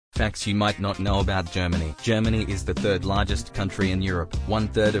facts you might not know about Germany. Germany is the third largest country in Europe.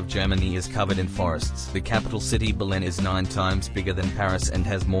 1/3 of Germany is covered in forests. The capital city Berlin is 9 times bigger than Paris and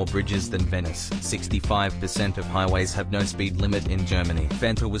has more bridges than Venice. 65% of highways have no speed limit in Germany.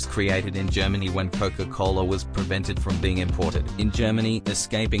 Fanta was created in Germany when Coca-Cola was prevented from being imported. In Germany,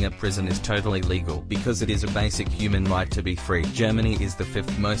 escaping a prison is totally legal, because it is a basic human right to be free. Germany is the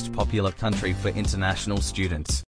 5th most popular country for international students.